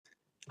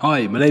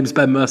Hi, my name's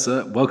Ben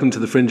Mercer. Welcome to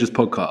the Fringes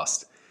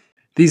podcast.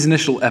 These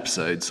initial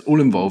episodes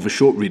all involve a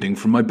short reading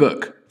from my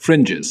book,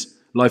 Fringes,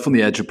 Life on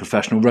the Edge of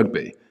Professional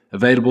Rugby,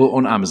 available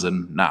on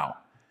Amazon now.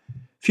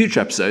 Future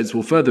episodes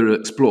will further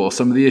explore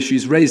some of the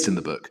issues raised in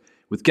the book,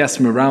 with guests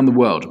from around the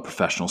world of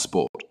professional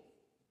sport.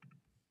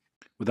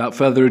 Without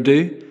further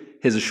ado,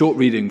 here's a short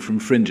reading from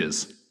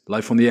Fringes,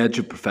 Life on the Edge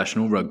of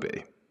Professional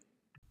Rugby.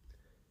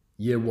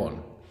 Year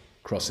 1,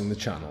 Crossing the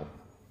Channel.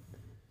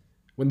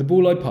 When the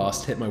ball I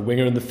passed hit my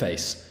winger in the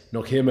face,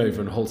 knocking him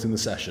over and halting the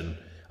session,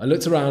 I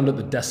looked around at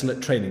the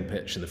desolate training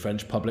pitch in the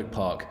French public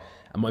park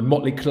and my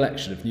motley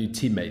collection of new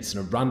teammates in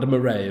a random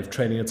array of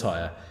training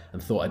attire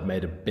and thought I'd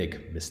made a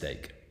big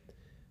mistake.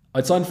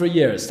 I'd signed for a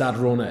year at Stade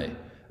Rennais,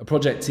 a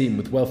project team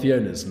with wealthy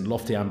owners and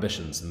lofty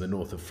ambitions in the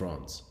north of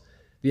France.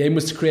 The aim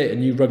was to create a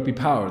new rugby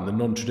power in the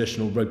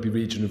non-traditional rugby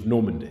region of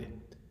Normandy.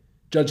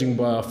 Judging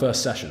by our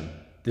first session,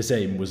 this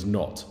aim was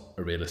not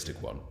a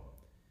realistic one.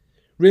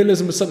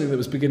 Realism was something that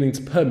was beginning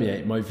to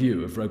permeate my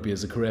view of rugby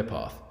as a career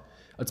path.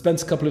 I'd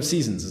spent a couple of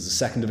seasons as a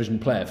second division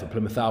player for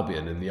Plymouth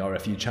Albion in the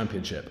RFU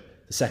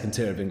Championship, the second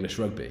tier of English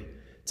rugby,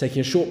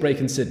 taking a short break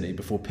in Sydney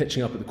before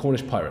pitching up at the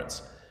Cornish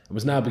Pirates, and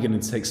was now beginning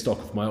to take stock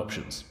of my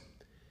options.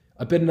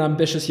 I'd been an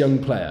ambitious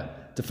young player,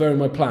 deferring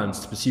my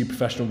plans to pursue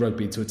professional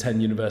rugby to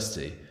attend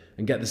university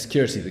and get the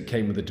security that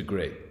came with a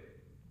degree.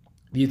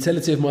 The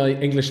utility of my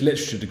English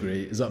literature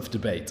degree is up for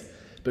debate,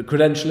 but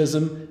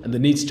credentialism and the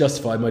need to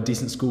justify my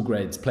decent school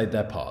grades played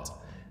their part,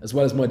 as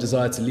well as my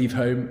desire to leave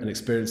home and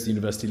experience the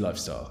university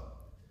lifestyle.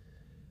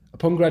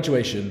 Upon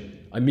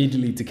graduation, I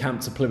immediately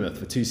decamped to Plymouth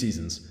for 2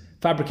 seasons,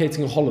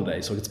 fabricating a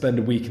holiday so I could spend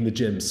a week in the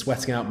gym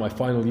sweating out my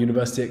final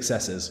university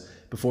excesses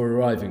before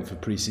arriving for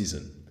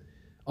pre-season.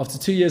 After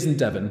 2 years in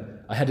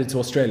Devon, I headed to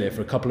Australia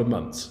for a couple of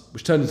months,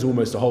 which turned into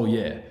almost a whole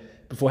year,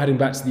 before heading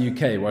back to the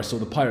UK where I saw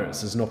the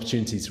Pirates as an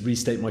opportunity to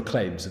restate my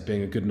claims of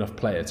being a good enough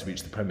player to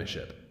reach the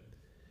Premiership.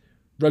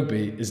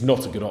 Rugby is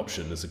not a good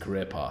option as a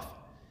career path.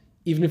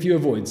 Even if you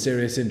avoid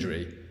serious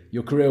injury,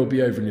 your career will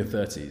be over in your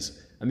 30s,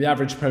 and the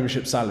average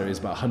Premiership salary is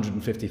about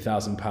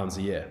 £150,000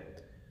 a year.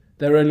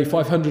 There are only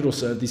 500 or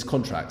so of these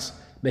contracts,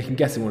 making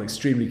getting one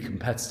extremely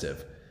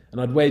competitive,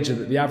 and I'd wager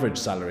that the average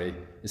salary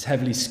is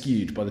heavily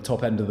skewed by the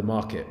top end of the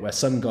market, where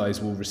some guys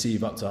will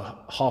receive up to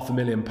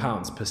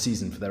 £500,000 per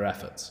season for their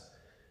efforts.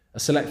 A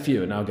select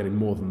few are now getting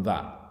more than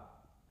that.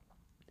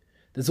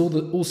 There's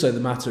also the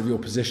matter of your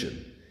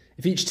position.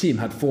 If each team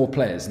had 4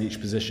 players in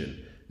each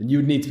position, then you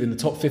would need to be in the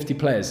top 50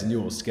 players in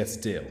yours to get a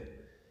deal.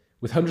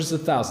 With hundreds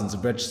of thousands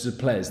of registered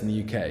players in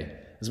the UK,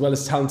 as well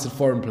as talented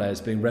foreign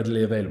players being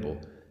readily available,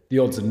 the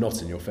odds are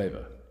not in your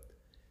favour.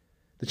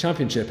 The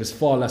Championship is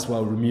far less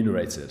well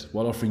remunerated,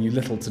 while offering you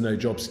little to no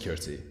job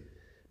security.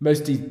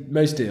 Most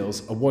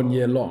deals are 1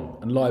 year long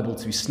and liable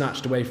to be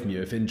snatched away from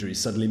you if injury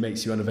suddenly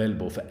makes you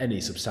unavailable for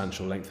any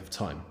substantial length of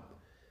time.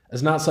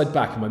 As an outside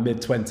back in my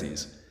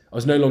mid-20s, I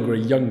was no longer a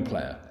young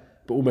player,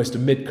 but almost a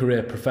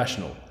mid-career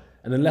professional,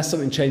 and unless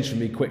something changed for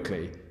me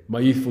quickly, my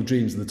youthful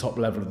dreams at the top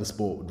level of the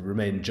sport would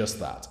remain just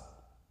that.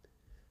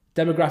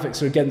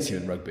 Demographics are against you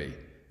in rugby,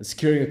 and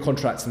securing a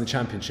contract in the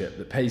Championship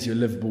that pays you a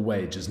livable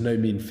wage is no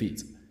mean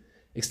feat.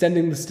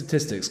 Extending the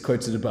statistics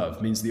quoted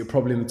above means that you're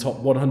probably in the top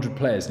 100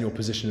 players in your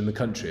position in the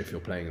country if you're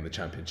playing in the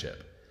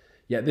Championship.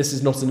 Yet this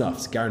is not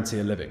enough to guarantee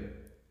a living.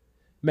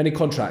 Many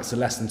contracts are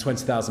less than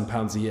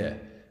 £20,000 a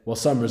year, while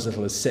some are as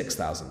little as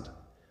 £6,000.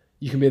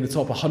 You can be in the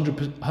top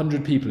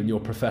 100 people in your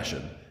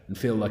profession and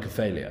feel like a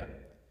failure.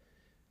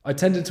 I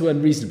tended to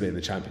earn reasonably in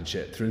the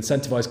Championship through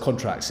incentivised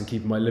contracts and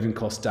keeping my living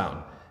costs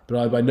down, but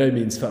I by no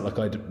means felt like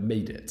I'd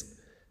made it.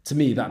 To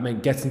me, that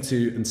meant getting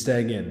to and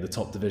staying in the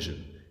top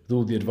division, with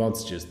all the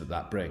advantages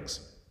that brings.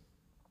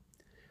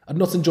 I'd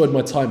not enjoyed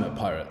my time at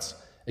Pirates.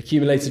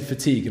 Accumulated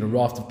fatigue and a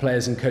raft of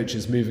players and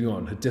coaches moving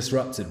on had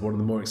disrupted one of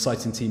the more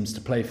exciting teams to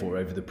play for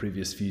over the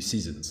previous few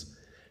seasons.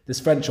 This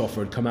French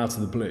offer had come out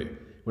of the blue,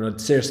 when I'd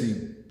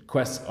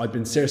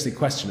been seriously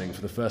questioning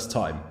for the first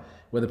time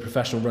whether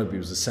professional rugby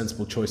was a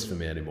sensible choice for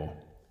me anymore.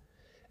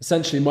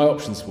 Essentially, my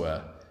options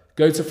were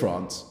go to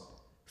France,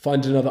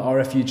 find another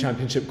RFU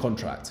Championship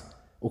contract,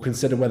 or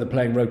consider whether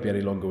playing rugby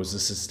any longer was a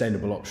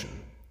sustainable option.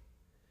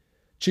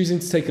 Choosing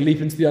to take a leap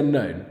into the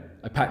unknown,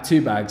 I packed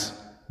 2 bags,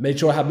 made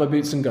sure I had my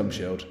boots and gum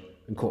shield,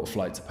 and caught a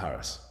flight to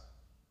Paris.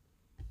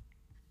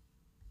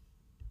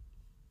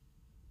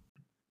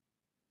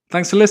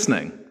 Thanks for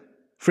listening.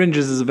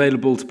 Fringes is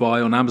available to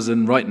buy on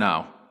Amazon right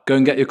now. Go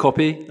and get your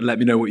copy and let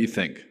me know what you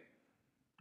think.